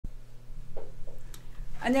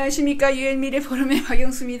안녕하십니까. 유엔미래포럼의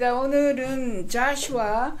박영숙입니다. 오늘은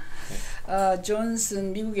자슈아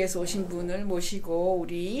존슨 미국에서 오신 분을 모시고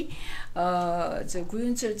우리 저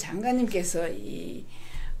구윤철 장관님께서 이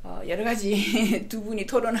여러 가지 두 분이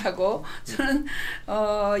토론하고 저는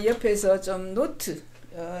옆에서 좀 노트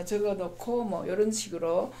적어놓고 뭐 이런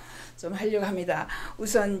식으로 좀 하려고 합니다.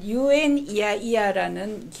 우선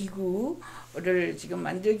유엔이아이아라는 기구를 지금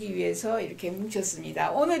만들기 위해서 이렇게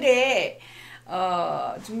뭉쳤습니다. 오늘의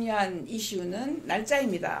중요한 이슈는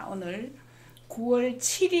날짜입니다. 오늘 9월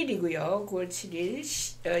 7일이고요. 9월 7일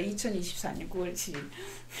 2024년 9월 7일.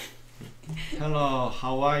 Hello,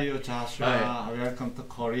 how are you, Joshua? Hi. Welcome to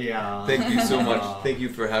Korea. Thank you so much. Thank you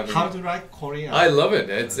for having me. How do you like Korea? I love it.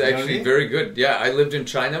 It's actually very good. Yeah, I lived in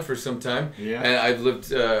China for some time, and I've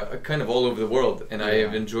lived kind of all over the world, and I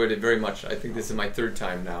have enjoyed it very much. I think this is my third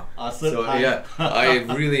time now. So yeah, I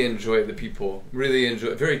really enjoy the people. Really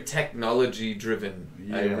enjoy. Very technology driven.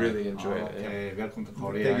 I really enjoy it. Okay, welcome to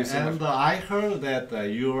Korea. Thank you so much. And I heard that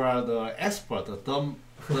you are the expert,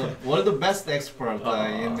 one of the best experts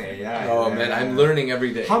in AI. Oh man, I'm learning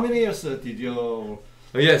every day. How many years did you?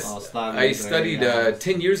 Yes, study I studied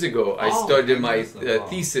 10 years ago. I started my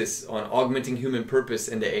thesis on augmenting human purpose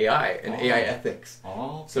into AI and AI ethics.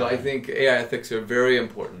 Okay. So I think AI ethics are very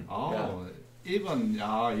important. Even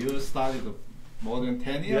you studied more than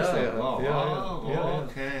 10 years ago.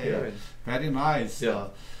 Okay, very nice.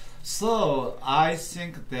 So I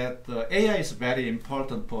think that AI is very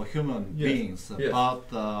important for human beings,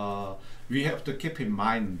 but we have to keep in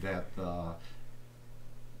mind that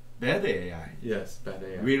bad AI,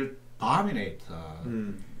 will dominate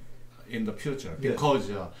in the future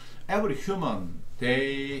because every human,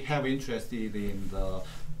 they have interested in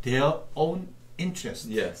their own interest.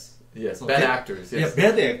 Yes, so bad actors. Yes.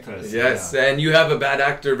 Yeah, bad actors. Yes, and you have a bad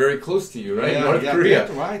actor very close to you, right? North Korea.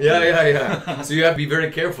 That's right. Yeah. So you have to be very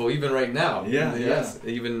careful, even right now.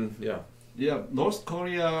 Even North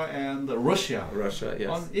Korea and Russia. Yes.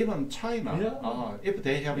 And even China. If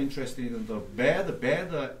they have interest in the bad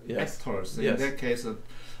actors, in that case,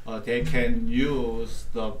 they can use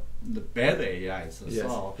the bad AIs.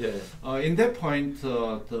 So, in that point,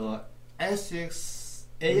 the ethics.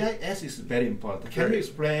 AI ethics is very important. Can you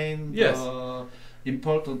explain the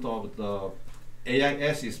importance of the AI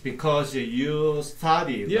ethics? Because you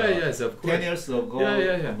studied 10 years ago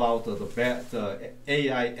about the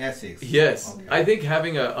AI ethics. Yes, I think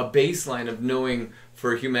having a baseline of knowing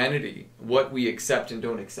for humanity what we accept and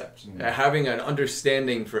don't accept, having an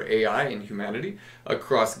understanding for AI and humanity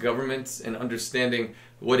across governments and understanding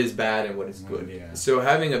what is bad and what is good. So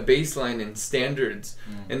having a baseline and standards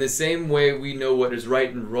in the same way we know what is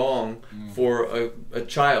right and wrong for a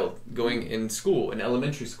child going in school, in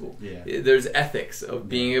elementary school. There's ethics of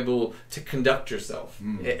being able to conduct yourself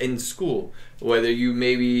in school, whether you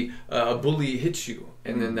maybe a bully hits you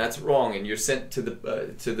and then that's wrong and you're sent to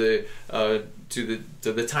the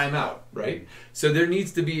timeout, right? So there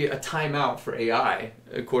needs to be a timeout for AI,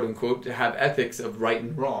 quote unquote, to have ethics of right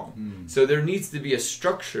and wrong. So there needs to be a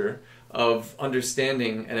structure of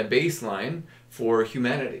understanding and a baseline for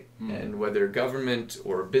humanity, and whether government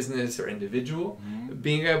or business or individual,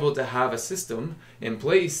 being able to have a system in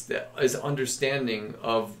place that is understanding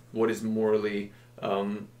of what is morally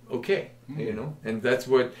okay, you know, and that's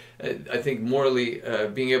what I think morally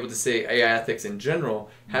being able to say AI ethics in general,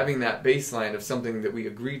 having that baseline of something that we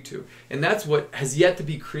agreed to, and that's what has yet to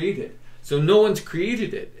be created. So no one's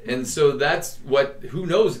created it, and so that's what, who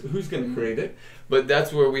knows who's going to create it, but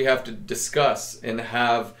that's where we have to discuss and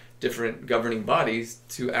have different governing bodies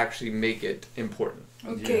to actually make it important.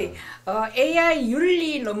 오케이. AI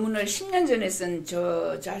윤리 논문을 10년 전에 쓴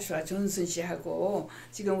자슈아 존슨 씨하고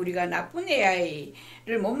지금 우리가 나쁜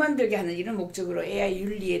AI를 못 만들게 하는 이런 목적으로 AI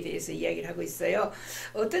윤리에 대해서 이야기를 하고 있어요.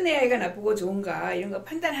 어떤 AI가 나쁘고 좋은가 이런 거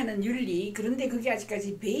판단하는 윤리, 그런데 그게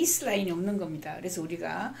아직까지 베이스라인이 없는 겁니다. 그래서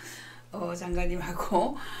우리가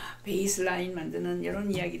장관님하고 베이스라인 만드는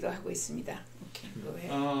이런 이야기도 하고 있습니다. Go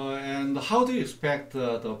ahead. And how do you expect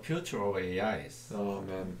the future of AIs? Oh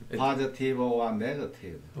man, Positive or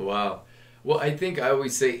negative? Wow. Well, I think I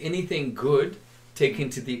always say anything good taken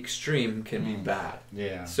to the extreme can be bad.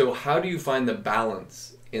 So how do you find the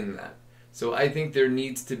balance in that? So I think there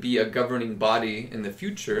needs to be a governing body in the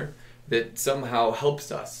future that somehow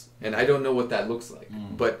helps us. And I don't know what that looks like,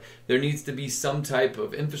 but there needs to be some type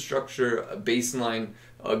of infrastructure, a baseline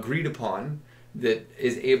agreed upon that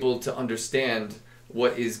is able to understand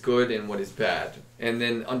what is good and what is bad, and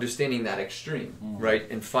then understanding that extreme, right,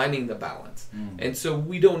 and finding the balance. And so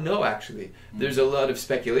we don't know, actually. There's a lot of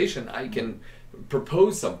speculation. I can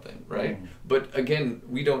propose something, right? But again,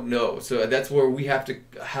 we don't know. So that's where we have to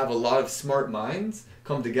have a lot of smart minds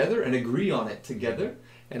come together and agree on it together.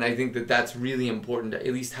 And I think that that's really important to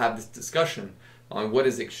at least have this discussion on what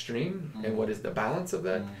is extreme and what is the balance of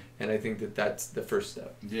that. And I think that that's the first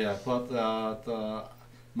step. Yeah, but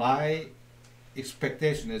my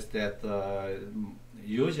expectation is that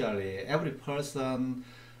usually every person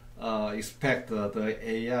expect the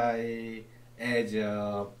AI as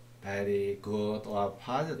very good or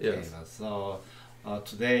positive. Yes. So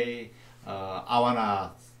today I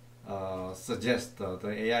wanna suggest the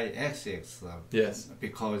AI ethics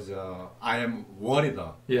because I am worried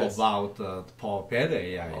about for better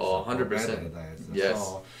AI. Oh, 100%. Yes.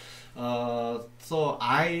 So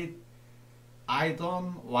I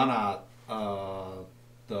don't wanna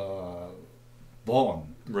the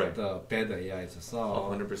born the better AI. So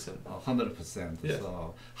 100%. 100%. Yes.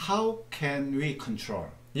 So how can we control?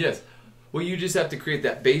 Yes. Well, you just have to create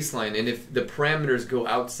that baseline, and if the parameters go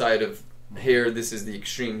outside of here, this is the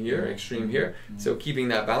extreme here, extreme here. So keeping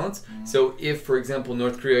that balance. So if, for example,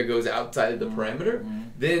 North Korea goes outside of the parameter,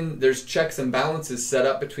 then there's checks and balances set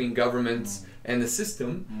up between governments and the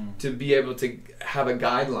system to be able to have a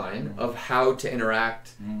guideline of how to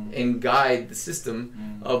interact and guide the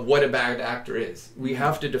system of what a bad actor is. We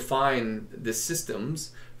have to define the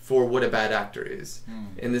systems for what a bad actor is.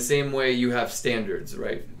 In the same way you have standards,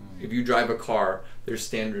 right? If you drive a car, there's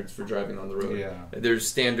standards for driving on the road. Yeah. There's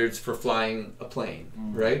standards for flying a plane,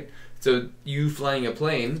 right? So you flying a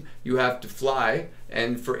plane, you have to fly,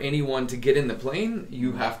 and for anyone to get in the plane,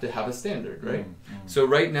 you have to have a standard, right? So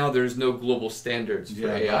right now there's no global standards for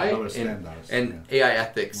AI and AI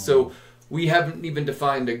ethics. So we haven't even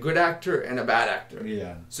defined a good actor and a bad actor.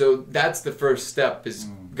 Yeah. So that's the first step, is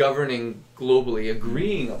governing globally,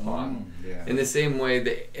 agreeing upon. In the same way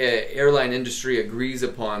the airline industry agrees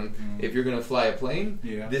upon if you're going to fly a plane,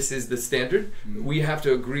 this is the standard. We have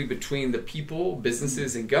to agree between the people,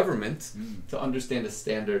 businesses, and governments to understand a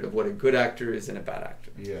standard of what a good actor is and a bad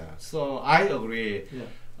actor. Yeah. So I agree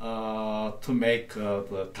to make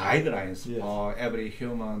the guidelines for every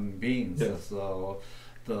human being. So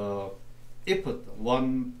if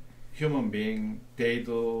one human being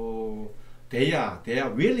they are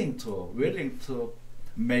willing to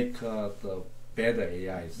make the better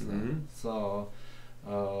AIs. So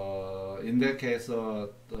in that case,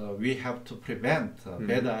 we have to prevent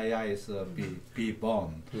better AIs be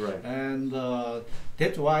born. Right. And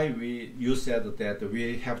that's why you said that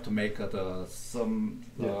we have to make some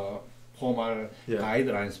formal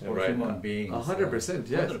guidelines for human beings. 100%,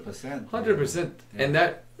 yes. 100%. 100%. And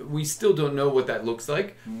that, we still don't know what that looks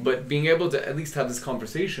like, but being able to at least have this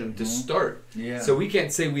conversation to start. So we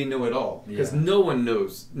can't say we know it all, because no one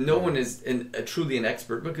knows. No one is truly an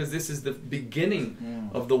expert, because this is the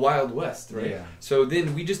beginning of the Wild West, right? So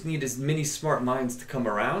then we just need as many smart minds to come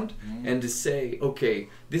around and to say, okay,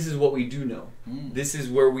 this is what we do know. This is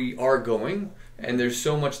where we are going, and there's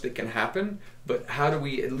so much that can happen, but how do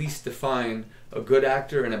we at least define a good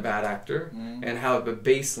actor and a bad actor, and have a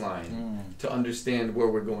baseline to understand where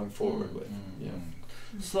we're going forward with.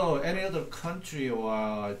 So any other country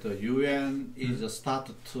or the UN is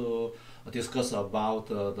started to discuss about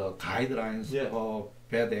the guidelines for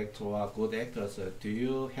bad actors or good actors. Do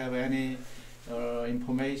you have any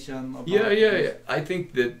information about Yeah. I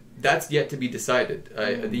think that's yet to be decided.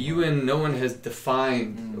 The UN, no one has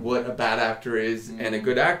defined what a bad actor is and a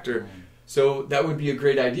good actor. So that would be a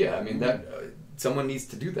great idea. I mean, that someone needs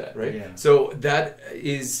to do that, right? So that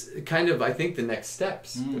is kind of, I think, the next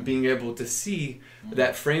steps, being able to see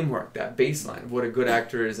that framework, that baseline of what a good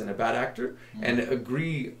actor is and a bad actor, and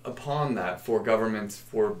agree upon that for governments,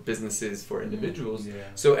 for businesses, for individuals,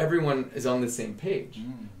 so everyone is on the same page.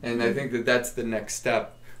 And I think that that's the next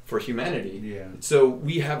step for humanity. So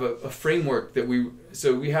we have a framework that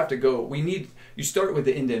we have to go, you start with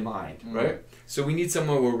the end in mind, right? So we need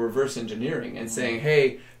somewhere where we're reverse engineering and saying,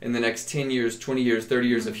 hey, in the next 10 years, 20 years, 30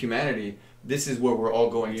 years of humanity, this is where we're all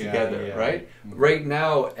going together, right? Right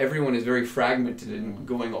now, everyone is very fragmented and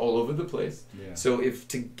going all over the place. So if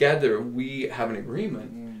together we have an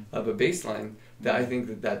agreement of a baseline, that I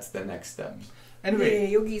think that's the next step.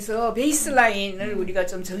 네, 여기서 베이스라인을 우리가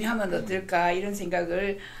좀 정하면 어떨까 이런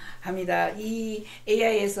생각을 합니다. 이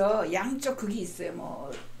AI에서 양쪽 극이 있어요. 뭐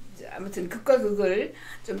아무튼 극과 극을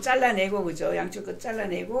좀 잘라내고, 그죠? 양쪽 극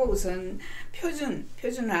잘라내고 우선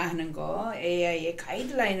표준화하는 거, AI의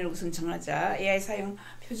가이드라인을 우선 정하자. AI 사용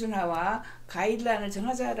표준화와 가이드라인을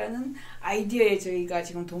정하자라는 아이디어에 저희가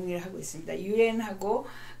지금 동의를 하고 있습니다. 유엔하고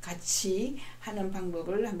같이 하는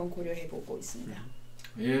방법을 한번 고려해보고 있습니다.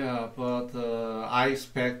 Yeah, but I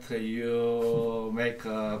expect you make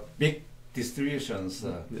a big distributions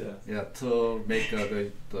to make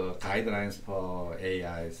the guidelines for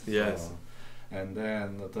AIs. Yes. And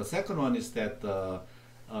then the second one is that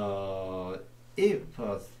if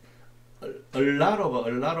a lot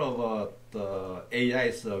of the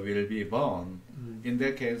AIs will be born, in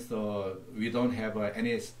that case we don't have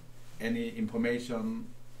any information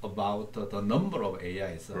about the number of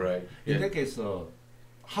AIs. Right. In that case,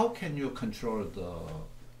 how can you control the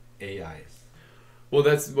AIs? Well,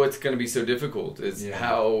 that's what's going to be so difficult is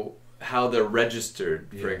how they're registered.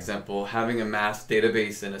 For example, having a mass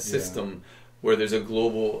database and a system where there's a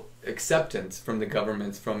global acceptance from the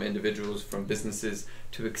governments, from individuals, from businesses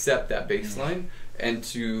to accept that baseline and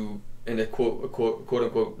to, in a quote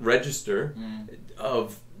unquote register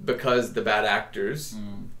of, because the bad actors,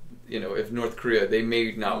 you know, if North Korea, they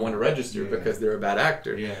may not want to register because they're a bad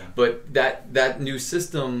actor, but that new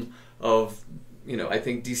system of, you know, I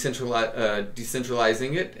think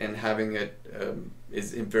decentralizing it and having it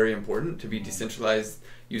is very important, to be decentralized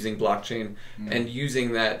using blockchain and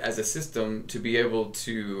using that as a system to be able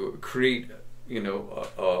to create, you know,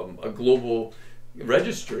 a global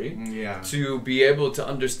registry to be able to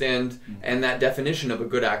understand and that definition of a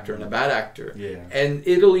good actor and a bad actor. And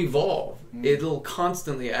it'll evolve. It'll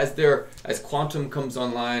constantly, as quantum comes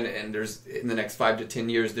online and there's in the next 5 to 10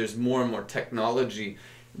 years, there's more and more technology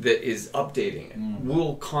that is updating it.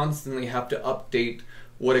 We'll constantly have to update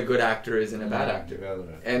what a good actor is and a bad actor.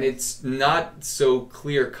 And it's not so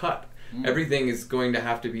clear cut. Everything is going to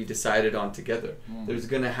have to be decided on together. There's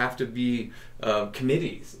going to have to be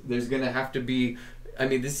committees. There's going to have to be, I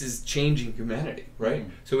mean, this is changing humanity, right?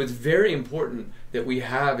 So it's very important that we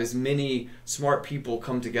have as many smart people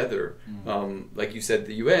come together, like you said,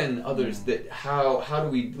 the UN, others, that how do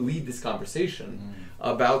we lead this conversation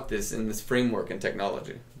about this in this framework and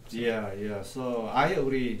technology? So I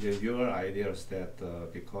agree with your ideas that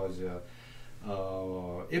because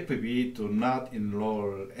if we do not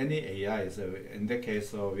enroll any AIs, in that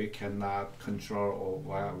case we cannot control,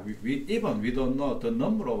 or we don't know the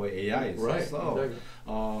number of AIs. Right. So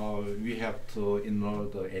exactly. We have to enroll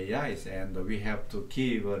the AIs and we have to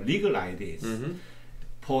give legal IDs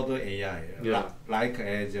for the AI, like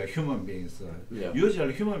as human beings.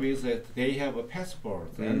 Usually human beings, they have a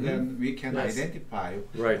passport, and then we can identify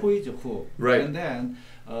who is who. And then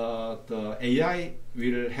the AI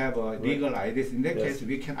will have a legal IDs. In that case,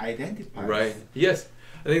 we can identify. Yes.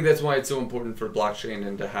 I think that's why it's so important for blockchain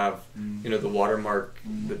and to have, you know, the watermark,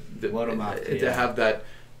 to have that,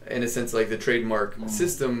 in a sense, like the trademark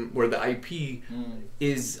system where the IP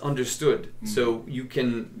is understood, so you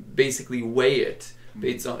can basically weigh it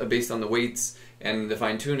based on the weights and the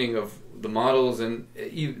fine-tuning of the models, and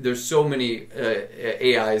there's so many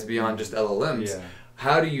AIs beyond just LLMs.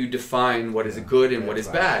 How do you define what is good and what is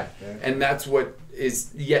bad? And that's what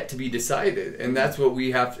is yet to be decided, and that's what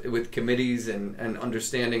we have with committees and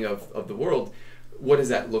understanding of the world. What does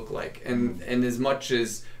that look like? And as much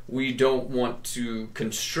as we don't want to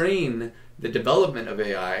constrain the development of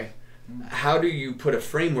AI, how do you put a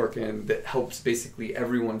framework in that helps basically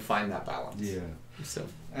everyone find that balance? So.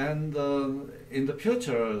 And in the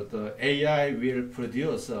future, the AI will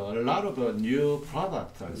produce a lot of new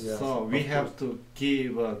products. So we have to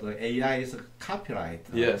give the AI's copyright.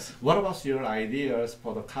 What about your ideas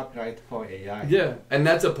for the copyright for AI? And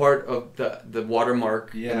that's a part of the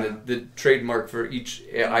watermark and the trademark for each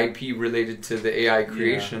IP related to the AI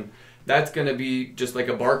creation. That's going to be just like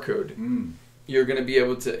a barcode. You're going to be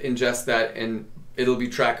able to ingest that and it'll be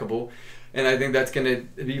trackable. And I think that's going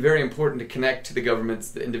to be very important to connect to the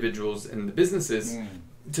governments, the individuals, and the businesses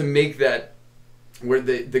to make that where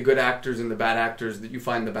the good actors and the bad actors, that you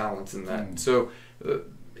find the balance in that. So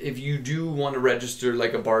if you do want to register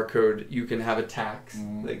like a barcode, you can have a tax.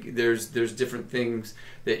 Like there's different things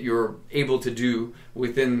that you're able to do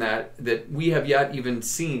within that we have yet even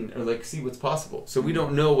seen, or like see what's possible. So we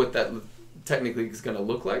don't know what that technically is going to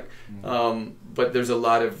look like, but there's a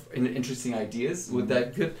lot of interesting ideas with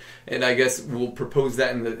that, and I guess we'll propose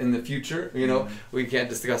that in the future. You know, we can't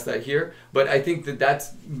discuss that here, but I think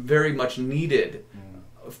that's very much needed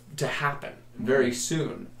to happen very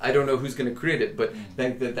soon. I don't know who's going to create it, but I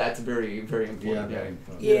think that's very, very important.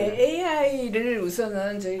 AI를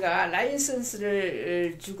우선은 저희가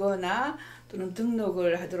라이선스를 주거나 또는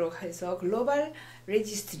등록을 하도록 해서 글로벌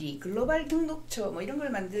레지스트리, 글로벌 등록처 뭐 이런 걸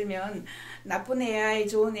만들면 나쁜 AI,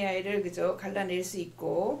 좋은 AI를 그저 갈라낼 수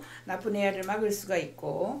있고 나쁜 AI를 막을 수가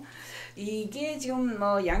있고, 이게 지금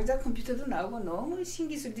뭐 양자 컴퓨터도 나오고 너무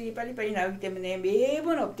신기술들이 빨리빨리 나오기 때문에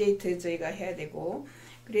매번 업데이트 저희가 해야 되고,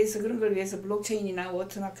 그래서 그런 걸 위해서 블록체인이나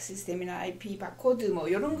워터마크 시스템이나 IP 바코드 뭐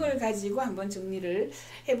이런 걸 가지고 한번 정리를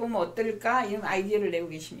해보면 어떨까 이런 아이디어를 내고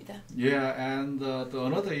계십니다. Yeah, and the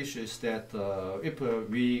another issue is that if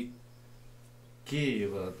we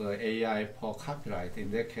give the AI for copyright,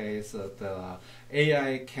 in that case the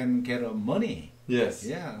AI can get money. Yes.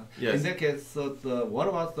 Yeah. Yes. In that case, what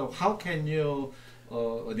about how can you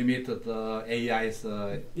limit the AI's?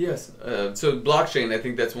 Yes. So blockchain, I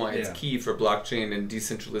think that's why it's Yeah. key for blockchain and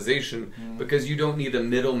decentralization, because you don't need a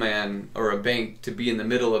middleman or a bank to be in the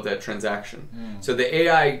middle of that transaction. So the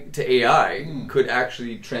AI to AI could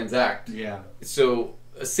actually transact. Yeah. So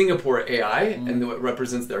a Singapore AI, and what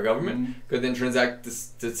represents their government, could then transact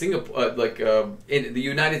to Singapore, in the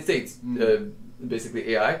United States.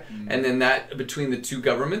 Basically AI, and then that between the two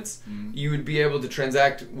governments, you would be able to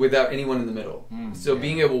transact without anyone in the middle. So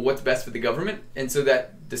being able, what's best for the government, and so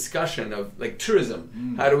that discussion of like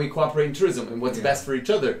tourism, how do we cooperate in tourism, and what's best for each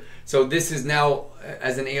other. So this is now,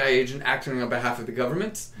 as an AI agent acting on behalf of the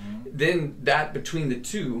government, then that between the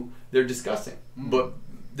two, they're discussing. But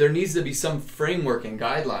there needs to be some framework and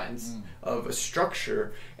guidelines of a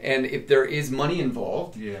structure, and if there is money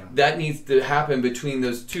involved, that needs to happen between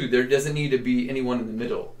those two. There doesn't need to be anyone in the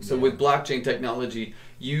middle. So with blockchain technology,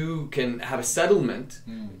 you can have a settlement,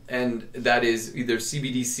 and that is either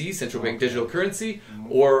CBDC, central bank digital currency,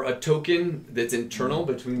 or a token that's internal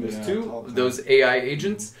between those two, those AI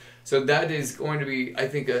agents. So that is going to be, I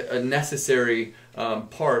think, a necessary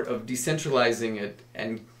part of decentralizing it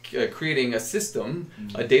and creating a system,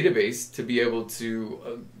 a database, to be able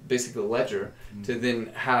to basically a ledger, to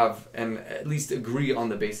then have and at least agree on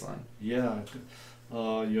the baseline. Yeah.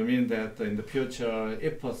 You mean that in the future,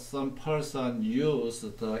 if some person use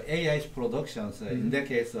the AI's productions, in that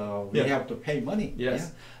case, we have to pay money.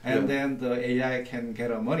 Yes. Yeah? And then the AI can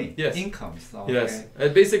get money, incomes. Okay. Yes.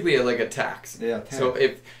 Basically like a tax. Yeah, tax. So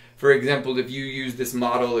if, for example, if you use this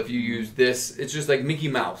model, if you use this, it's just like Mickey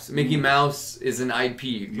Mouse. Mickey Mouse is an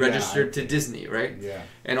IP registered to Disney, right? Yeah.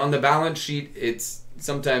 And on the balance sheet,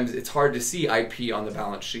 sometimes it's hard to see IP on the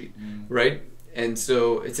balance sheet, right? And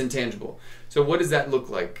so it's intangible. So what does that look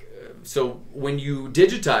like? So when you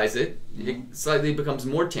digitize it, it slightly becomes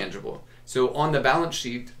more tangible. So on the balance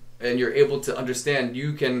sheet, and you're able to understand,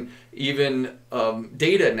 you can even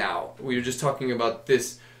data now. We were just talking about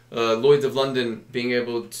this. Lloyd's of London being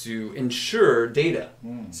able to insure data.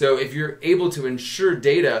 So if you're able to insure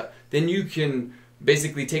data, then you can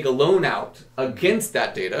basically take a loan out against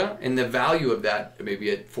that data, and the value of that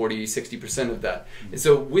maybe at 40-60% of that. And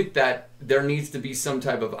so with that, there needs to be some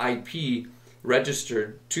type of IP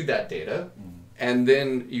registered to that data, and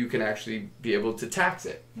then you can actually be able to tax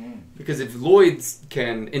it. Because if Lloyd's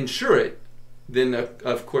can insure it, then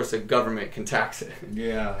of course a government can tax it.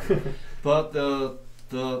 Yeah. But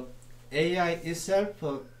the AI itself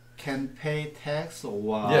can pay tax,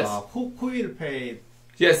 or who will pay?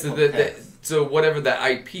 Yes, so whatever the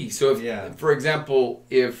IP. So if, for example,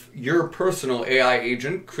 if your personal AI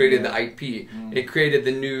agent created the IP, it created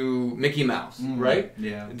the new Mickey Mouse, right?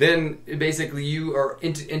 Yeah. Then basically you are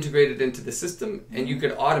integrated into the system, and you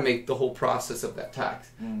can automate the whole process of that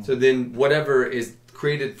tax. So then whatever is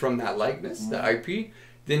created from that likeness, the IP,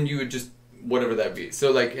 then you would just whatever that be.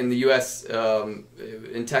 So like in the U.S.,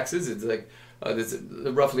 in Texas, it's like there's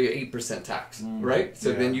roughly an 8% tax, right?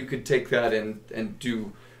 So then you could take that and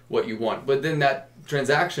do what you want. But then that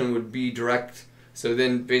transaction would be direct. So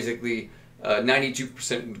then basically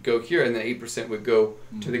 92% would go here, and then 8% would go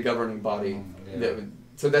to the governing body.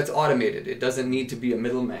 So that's automated. It doesn't need to be a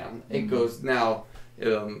middleman. It goes now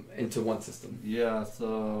into one system. Yeah,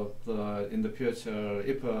 so in the future,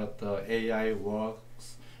 if the AI works,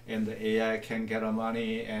 and the AI can get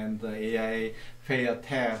money, and the AI pay a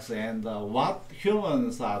tax, and what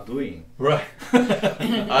humans are doing. Right.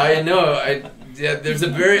 I know. There's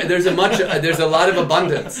a lot of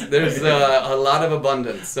abundance. There's a lot of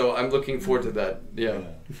abundance. So I'm looking forward to that. Yeah.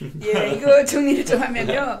 예, 이거 정리를 좀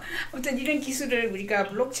하면요. 아무튼 이런 기술을 우리가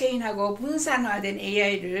블록체인하고 분산화된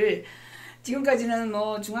AI를 지금까지는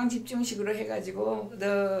뭐 중앙집중식으로 해가지고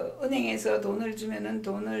은행에서 돈을 주면은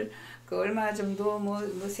돈을 얼마 정도 뭐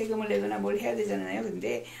세금을 내거나 뭘 해야 되잖아요.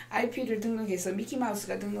 근데 IP를 등록해서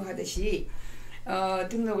미키마우스가 등록하듯이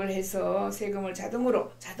등록을 해서 세금을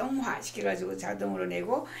자동화 시켜가지고 자동으로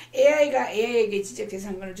내고 AI가 AI에게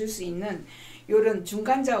지적재산권을 줄 수 있는 이런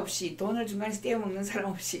중간자 없이 돈을 중간에서 떼어먹는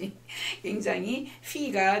사람 없이 굉장히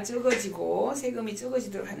피가 적어지고 세금이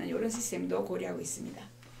적어지도록 하는 이런 시스템도 고려하고 있습니다.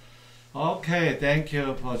 Okay, thank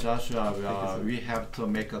you for Joshua. We have to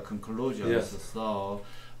make a conclusion. Yes. So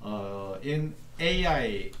in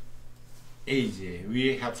AI age,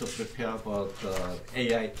 we have to prepare for the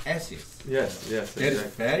AI ethics. Yes, yes, that is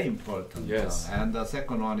very important. Yes. And the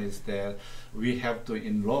second one is that we have to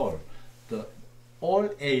enroll all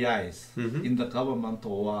AIs in the government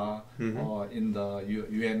or in the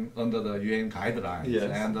UN under the UN guidelines.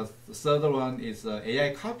 Yes. And the third one is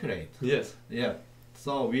AI copyright. Yes. Yeah.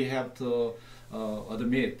 So we have to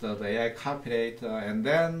admit the AI copyright, and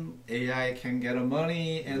then AI can get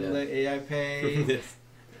money, and the AI pay Yes.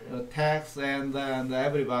 Tax, and then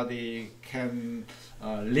everybody can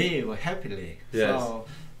live happily. Yes. So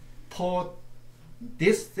for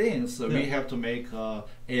these things, we have to make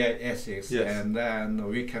AI ethics, and then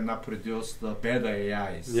we cannot produce the better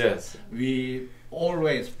AIs. Yes. We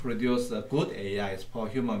always produce good AIs for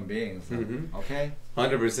human beings. Okay?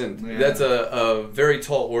 100%. Yeah. That's a very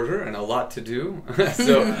tall order and a lot to do.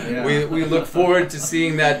 So we look forward to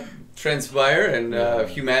seeing that transpire and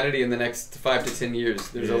humanity in the next 5 to 10 years.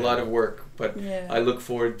 There's a lot of work, but I look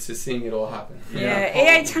forward to seeing it all happen.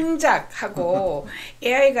 AI 창작하고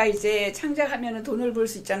AI가 이제 창작하면 돈을 벌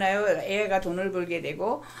수 있잖아요. AI가 돈을 벌게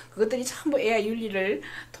되고 그것들이 전부 AI 윤리를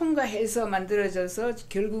통과해서 만들어져서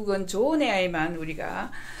결국은 좋은 AI만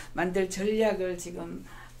우리가 만들 전략을 지금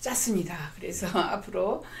짰습니다. 그래서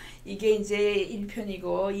앞으로 이게 이제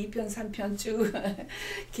 1편이고 2편, 3편 쭉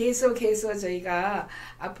계속해서 저희가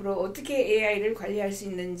앞으로 어떻게 AI를 관리할 수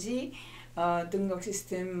있는지 등록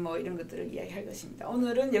시스템 뭐 이런 것들을 이야기할 것입니다.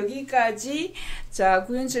 오늘은 여기까지. 자,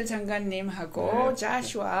 구현철 장관님하고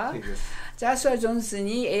자슈아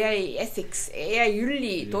존슨이 AI ethics, AI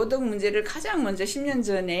윤리, 도덕 문제를 가장 먼저 10년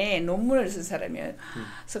전에 논문을 쓴 사람이에요.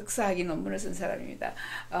 석사학위 논문을 쓴 사람입니다.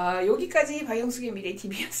 여기까지 박영숙의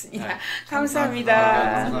미래TV였습니다.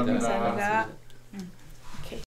 감사합니다. 감사합니다. 감사합니다.